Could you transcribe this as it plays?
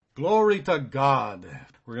Glory to God.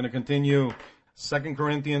 We're going to continue 2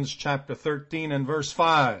 Corinthians chapter 13 and verse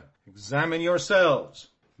 5. Examine yourselves,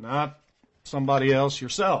 not somebody else,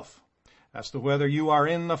 yourself, as to whether you are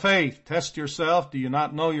in the faith. Test yourself. Do you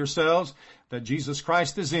not know yourselves that Jesus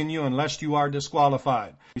Christ is in you, unless you are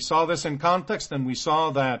disqualified? We saw this in context, and we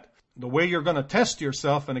saw that the way you're going to test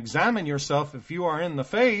yourself and examine yourself if you are in the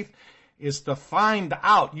faith is to find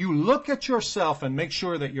out. You look at yourself and make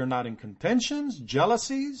sure that you're not in contentions,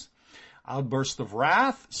 jealousies, outbursts of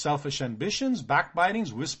wrath, selfish ambitions,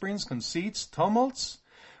 backbitings, whisperings, conceits, tumults,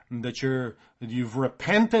 that you've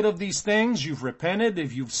repented of these things. You've repented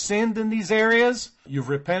if you've sinned in these areas. You've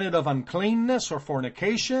repented of uncleanness or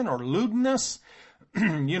fornication or lewdness.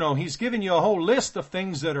 He's given you a whole list of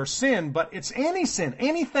things that are sin, but it's any sin,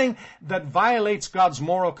 anything that violates God's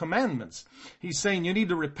moral commandments. He's saying you need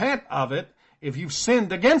to repent of it if you've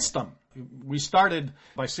sinned against them. We started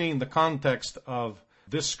by seeing the context of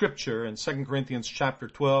this scripture in 2 Corinthians chapter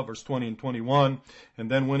 12, verse 20 and 21,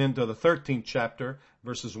 and then went into the 13th chapter,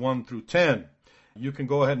 verses 1 through 10. You can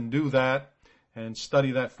go ahead and do that and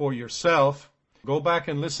study that for yourself. Go back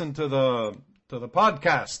and listen to the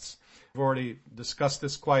podcasts. We've already discussed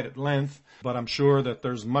this quite at length, but I'm sure that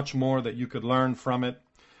there's much more that you could learn from it,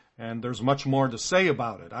 and there's much more to say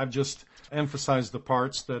about it. I've just emphasized the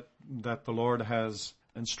parts that the Lord has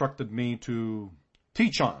instructed me to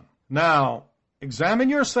teach on. Now, examine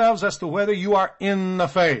yourselves as to whether you are in the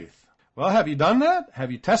faith. Well, have you done that?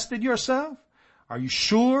 Have you tested yourself? Are you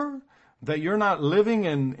sure that you're not living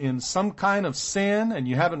in some kind of sin and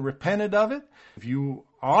you haven't repented of it? If you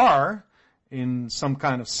are in some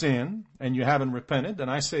kind of sin and you haven't repented, then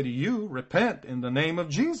I say to you, repent in the name of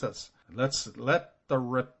Jesus. Let the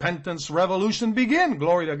repentance revolution begin.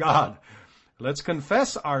 Glory to God. Let's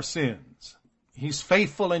confess our sins. He's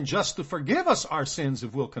faithful and just to forgive us our sins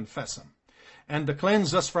if we'll confess them, and to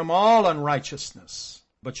cleanse us from all unrighteousness.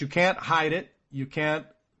 But you can't hide it. You can't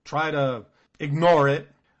try to ignore it,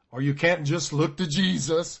 or you can't just look to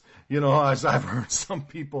Jesus, as I've heard some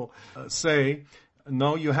people say.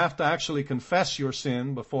 No, you have to actually confess your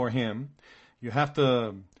sin before Him. You have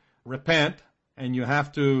to repent, and you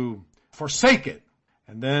have to forsake it.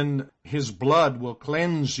 And then His blood will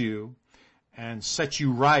cleanse you and set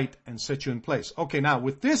you right and set you in place. Okay, now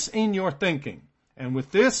with this in your thinking, and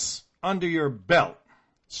with this under your belt,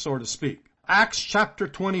 so to speak, Acts chapter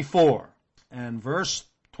 24 and verse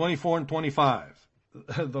 24 and 25.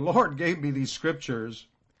 The Lord gave me these scriptures.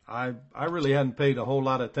 I really hadn't paid a whole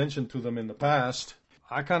lot of attention to them in the past.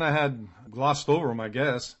 I kind of had glossed over them, I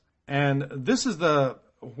guess. And this is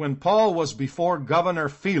when Paul was before Governor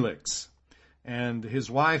Felix and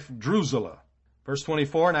his wife Drusilla. Verse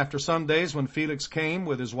 24, and after some days when Felix came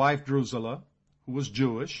with his wife Drusilla, who was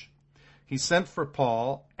Jewish, he sent for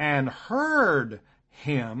Paul and heard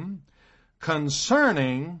him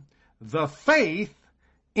concerning the faith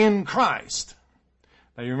in Christ.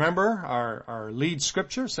 Now you remember our lead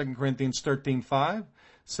scripture, 2 Corinthians 13:5,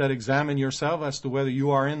 said examine yourself as to whether you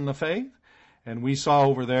are in the faith. And we saw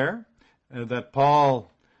over there that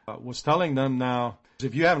Paul was telling them, now,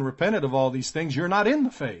 if you haven't repented of all these things, you're not in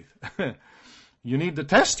the faith. You need to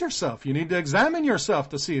test yourself. You need to examine yourself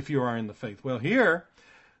to see if you are in the faith. Well, here,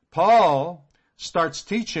 Paul starts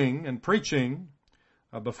teaching and preaching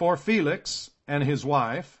before Felix and his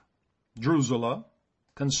wife, Drusilla,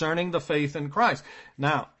 concerning the faith in Christ.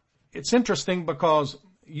 Now, it's interesting because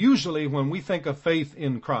usually when we think of faith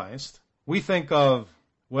in Christ, we think of,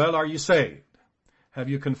 well, are you saved? Have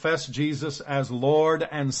you confessed Jesus as Lord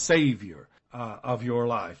and Savior of your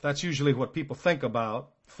life? That's usually what people think about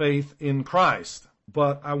faith in Christ.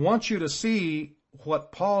 But I want you to see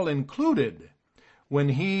what Paul included when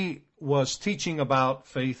he was teaching about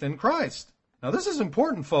faith in Christ. Now, this is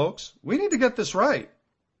important, folks. We need to get this right.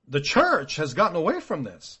 The church has gotten away from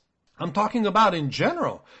this. I'm talking about in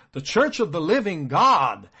general. The church of the living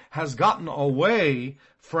God has gotten away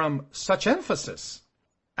from such emphasis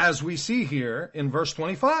as we see here in verse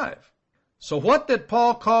 25. So what did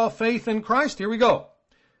Paul call faith in Christ? Here we go.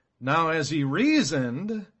 Now, as he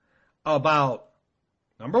reasoned about,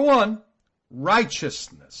 number 1,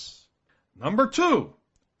 righteousness. Number 2,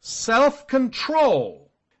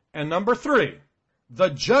 self-control. And number 3, the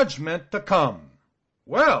judgment to come.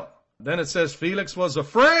 Well, then it says Felix was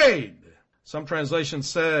afraid. Some translations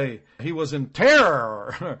say he was in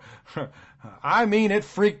terror. I mean, it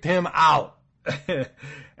freaked him out.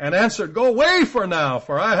 And answered, go away for now,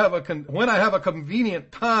 for when I have a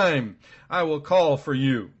convenient time, I will call for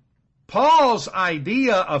you. Paul's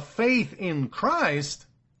idea of faith in Christ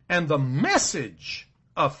and the message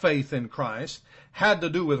of faith in Christ had to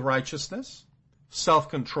do with righteousness,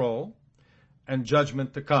 self-control, and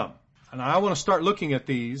judgment to come. And I want to start looking at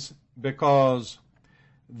these because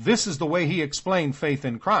this is the way he explained faith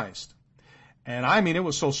in Christ. And I mean, it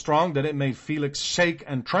was so strong that it made Felix shake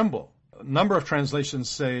and tremble. A number of translations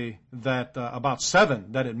say that, about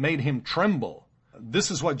 7, that it made him tremble.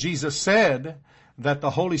 This is what Jesus said that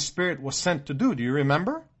the Holy Spirit was sent to do. Do you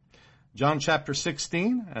remember? John chapter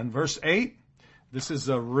 16 and verse 8. This is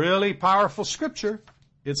a really powerful scripture.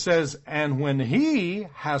 It says, and when he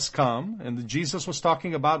has come, and Jesus was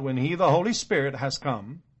talking about when he, the Holy Spirit, has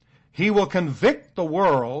come, he will convict the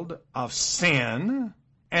world of sin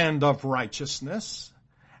and of righteousness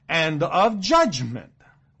and of judgment.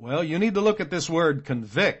 Well, you need to look at this word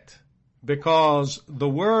convict, because the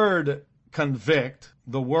word convict,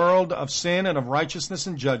 the world of sin and of righteousness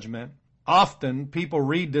and judgment, often people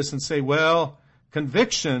read this and say, well,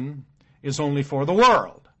 conviction is only for the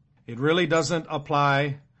world. It really doesn't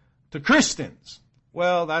apply to Christians.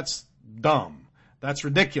 Well, that's dumb. That's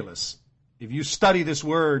ridiculous. If you study this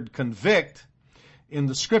word convict in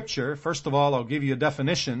the scripture, first of all, I'll give you a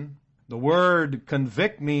definition. The word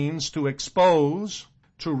convict means to expose,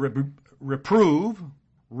 to reprove,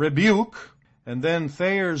 rebuke, and then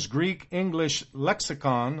Thayer's Greek-English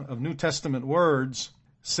lexicon of New Testament words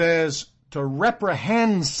says to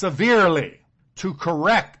reprehend severely, to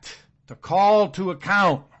correct, to call to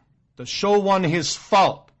account, to show one his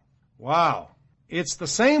fault. Wow. It's the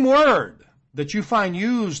same word that you find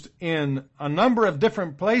used in a number of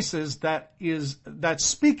different places that's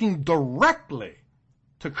speaking directly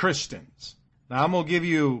to Christians. Now, I'm going to give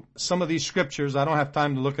you some of these scriptures. I don't have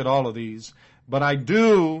time to look at all of these, but I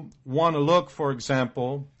do want to look, for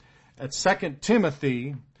example, at 2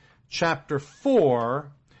 Timothy chapter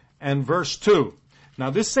 4 and verse 2. Now,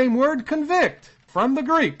 this same word convict from the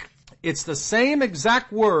Greek, it's the same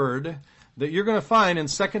exact word that you're going to find in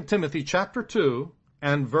 2 Timothy chapter 2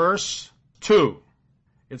 and verse 2.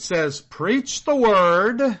 It says, preach the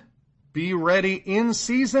word, be ready in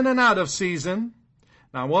season and out of season.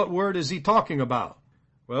 Now, what word is he talking about?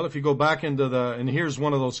 Well, if you go back into and here's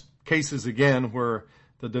one of those cases again where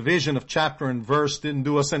the division of chapter and verse didn't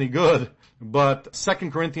do us any good. But 2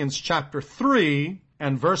 Corinthians chapter 3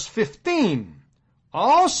 and verse 15.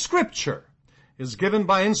 All scripture is given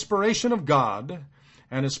by inspiration of God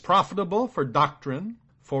and is profitable for doctrine,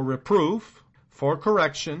 for reproof, for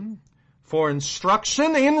correction, for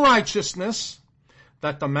instruction in righteousness,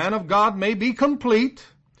 that the man of God may be complete,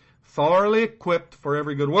 thoroughly equipped for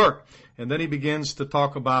every good work. And then he begins to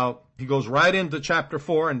talk about, he goes right into chapter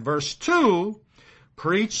 4 and verse 2,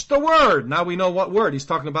 preach the word. Now we know what word. He's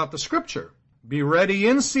talking about the scripture. Be ready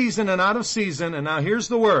in season and out of season. And now here's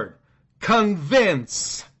the word.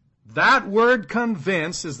 Convince. That word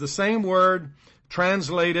convince is the same word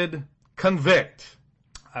translated convict.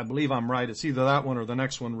 I believe I'm right. It's either that one or the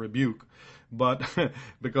next one, rebuke. But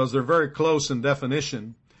because they're very close in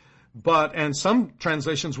definition. And some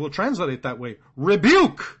translations will translate it that way.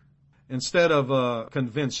 Rebuke instead of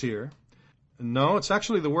convince here. No, it's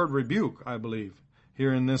actually the word rebuke, I believe,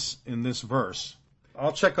 here in this verse.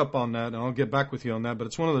 I'll check up on that and I'll get back with you on that, but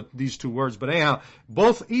it's one of these two words. But anyhow,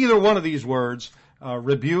 either one of these words,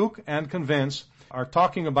 rebuke and convince, are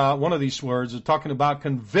talking about, one of these words is talking about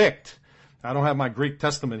convict. I don't have my Greek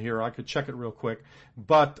Testament here. I could check it real quick.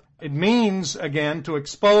 But it means, again, to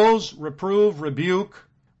expose, reprove, rebuke,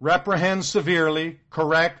 reprehend severely,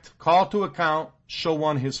 correct, call to account, show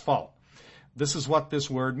one his fault. This is what this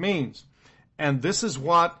word means. And this is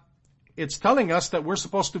what it's telling us that we're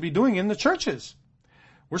supposed to be doing in the churches.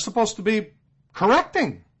 We're supposed to be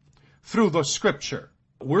correcting through the scripture.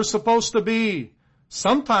 We're supposed to be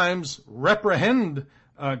sometimes reprehend,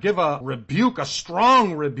 give a rebuke, a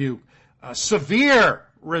strong rebuke, a severe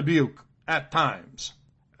rebuke at times.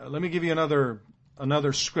 Let me give you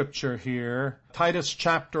another scripture here. Titus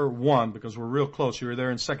chapter 1, because we're real close. You're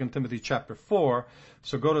there in 2 Timothy chapter 4.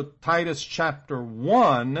 So go to Titus chapter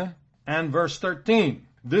 1 and verse 13.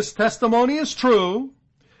 This testimony is true.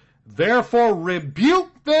 Therefore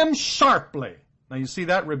rebuke them sharply. Now you see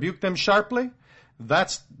that? Rebuke them sharply?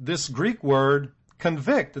 That's this Greek word,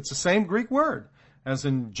 convict. It's the same Greek word as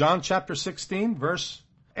in John chapter 16 verse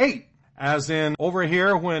 8. As in over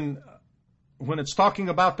here when it's talking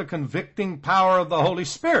about the convicting power of the Holy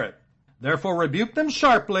Spirit. Therefore rebuke them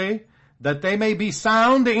sharply, that they may be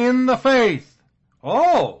sound in the faith.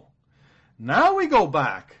 Oh, now we go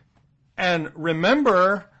back and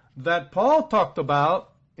remember that Paul talked about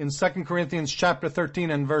in 2 Corinthians chapter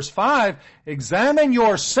 13 and verse 5, examine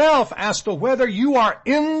yourself as to whether you are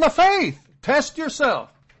in the faith. Test yourself.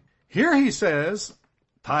 Here he says,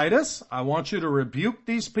 Titus, I want you to rebuke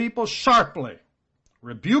these people sharply.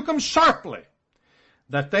 Rebuke them sharply,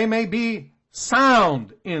 that they may be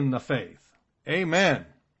sound in the faith. Amen.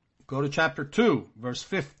 Go to chapter 2, verse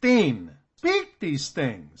 15. Speak these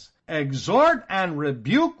things. Exhort and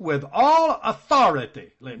rebuke with all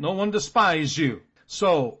authority. Let no one despise you.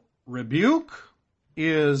 So, rebuke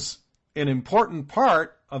is an important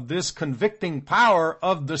part of this convicting power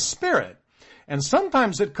of the Spirit. And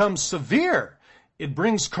sometimes it comes severe. It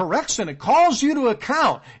brings correction. It calls you to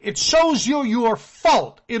account. It shows you your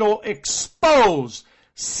fault. It'll expose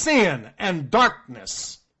sin and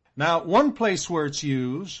darkness. Now, one place where it's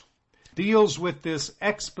used deals with this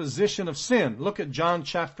exposition of sin. Look at John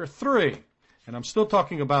chapter 3. And I'm still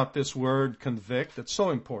talking about this word convict. It's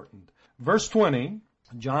so important. Verse 20,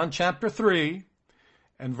 John chapter 3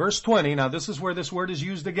 and verse 20. Now, this is where this word is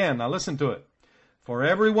used again. Now, listen to it. For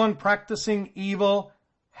everyone practicing evil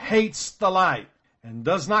hates the light and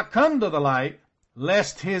does not come to the light,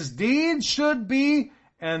 lest his deeds should be,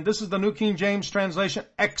 and this is the New King James translation,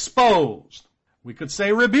 exposed. We could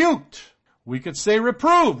say rebuked. We could say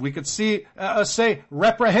reproved. We could say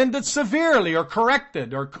reprehended severely or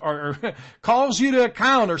corrected or calls you to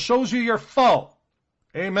account or shows you your fault.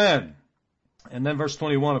 Amen. And then verse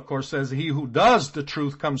 21, of course, says, he who does the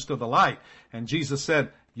truth comes to the light. And Jesus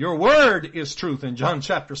said, your word is truth in John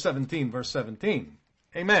chapter 17, verse 17.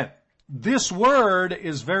 Amen. This word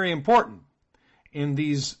is very important in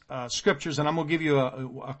these scriptures, and I'm going to give you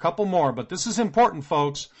a couple more, but this is important,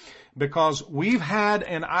 folks, because we've had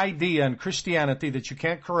an idea in Christianity that you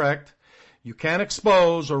can't correct, you can't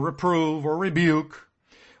expose or reprove or rebuke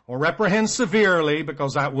or reprehend severely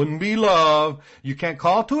because that wouldn't be love. You can't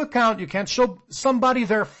call to account. You can't show somebody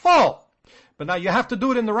their fault. But now you have to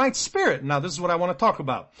do it in the right spirit. Now this is what I want to talk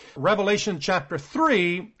about. Revelation chapter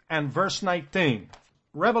 3 and verse 19.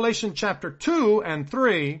 Revelation chapter 2 and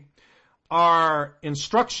 3 are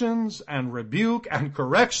instructions and rebuke and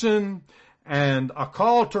correction and a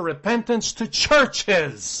call to repentance to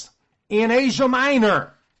churches in Asia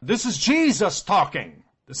Minor. This is Jesus talking.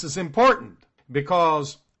 This is important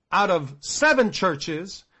because out of 7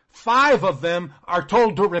 churches, 5 of them are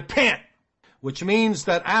told to repent, which means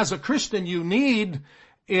that as a Christian you need,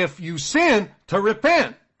 if you sin, to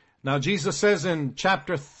repent. Now Jesus says in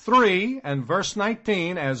chapter 3 and verse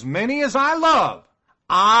 19, as many as I love,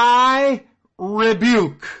 I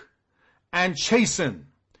rebuke and chasten.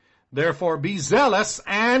 Therefore be zealous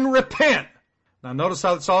and repent. Now notice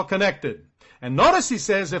how it's all connected. And notice he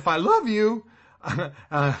says, if I love you,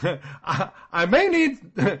 I may need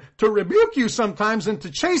to rebuke you sometimes and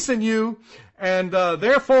to chasten you. And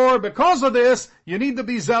therefore, because of this, you need to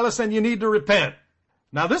be zealous and you need to repent.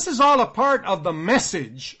 Now this is all a part of the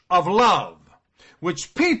message of love,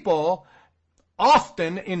 which people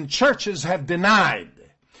often in churches have denied.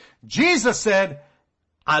 Jesus said,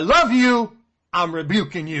 I love you, I'm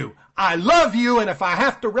rebuking you. I love you, and if I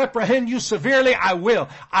have to reprehend you severely, I will.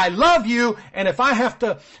 I love you, and if I have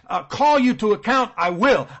to call you to account, I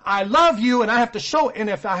will. I love you, and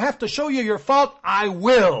if I have to show you your fault, I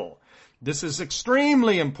will. This is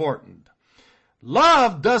extremely important.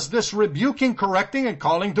 Love does this rebuking, correcting, and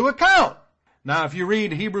calling to account. Now, if you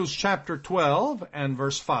read Hebrews chapter 12 and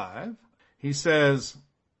verse 5, he says,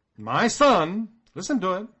 my son, listen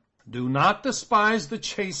to it, do not despise the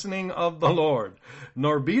chastening of the Lord,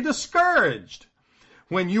 nor be discouraged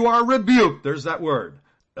when you are rebuked, there's that word,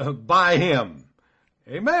 by him.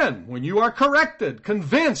 Amen. When you are corrected,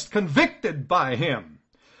 convinced, convicted by him.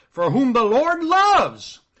 For whom the Lord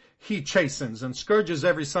loves, he chastens and scourges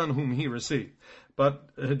every son whom he receives.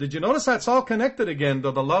 But did you notice that's all connected again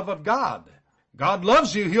to the love of God? God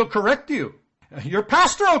loves you, he'll correct you. Your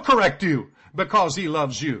pastor will correct you because he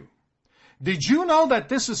loves you. Did you know that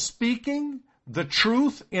this is speaking the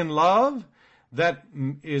truth in love that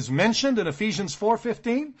is mentioned in Ephesians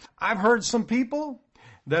 4:15? I've heard some people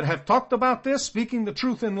that have talked about this, speaking the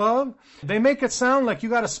truth in love. They make it sound like you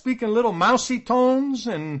got to speak in little mousy tones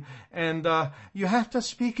and you have to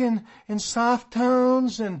speak in soft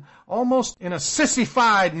tones and almost in a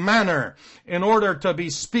sissified manner in order to be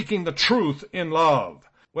speaking the truth in love.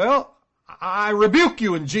 Well, I rebuke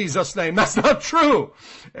you in Jesus' name. That's not true.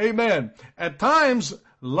 Amen. At times,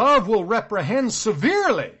 love will reprehend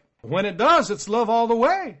severely. When it does, it's love all the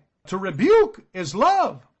way. To rebuke is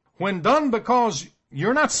love. When done because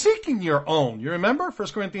you're not seeking your own. You remember 1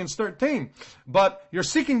 Corinthians 13. But you're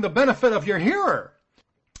seeking the benefit of your hearer.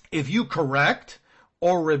 If you correct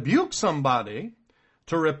or rebuke somebody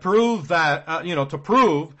to reprove that, to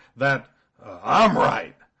prove that I'm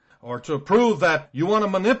right. or to prove that you want to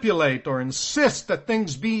manipulate or insist that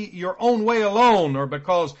things be your own way alone, or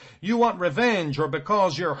because you want revenge, or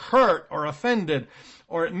because you're hurt or offended,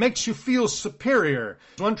 or it makes you feel superior.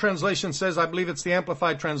 One translation says, I believe it's the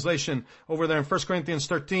Amplified translation over there in 1 Corinthians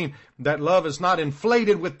 13, that love is not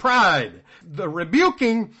inflated with pride. The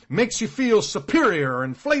rebuking makes you feel superior or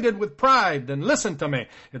inflated with pride. Then listen to me.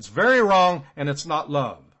 It's very wrong and it's not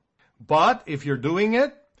love. But if you're doing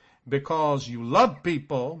it because you love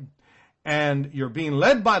people and you're being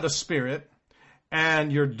led by the Spirit,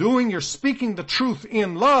 and you're speaking the truth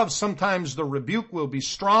in love, sometimes the rebuke will be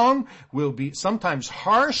strong, will be sometimes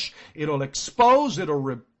harsh, it'll expose, it'll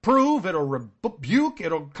reprove, it'll rebuke,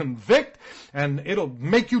 it'll convict, and it'll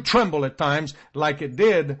make you tremble at times, like it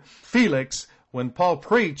did Felix when Paul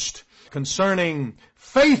preached concerning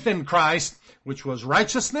faith in Christ, which was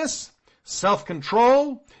righteousness,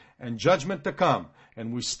 self-control, and judgment to come.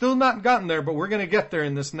 And we've still not gotten there, but we're going to get there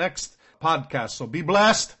in this next podcast. So be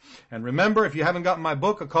blessed. And remember, if you haven't gotten my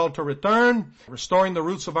book, A Call to Return, Restoring the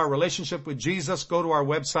Roots of Our Relationship with Jesus, go to our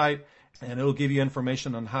website and it'll give you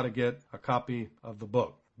information on how to get a copy of the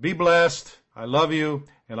book. Be blessed. I love you.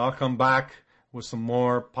 And I'll come back with some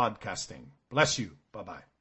more podcasting. Bless you. Bye-bye.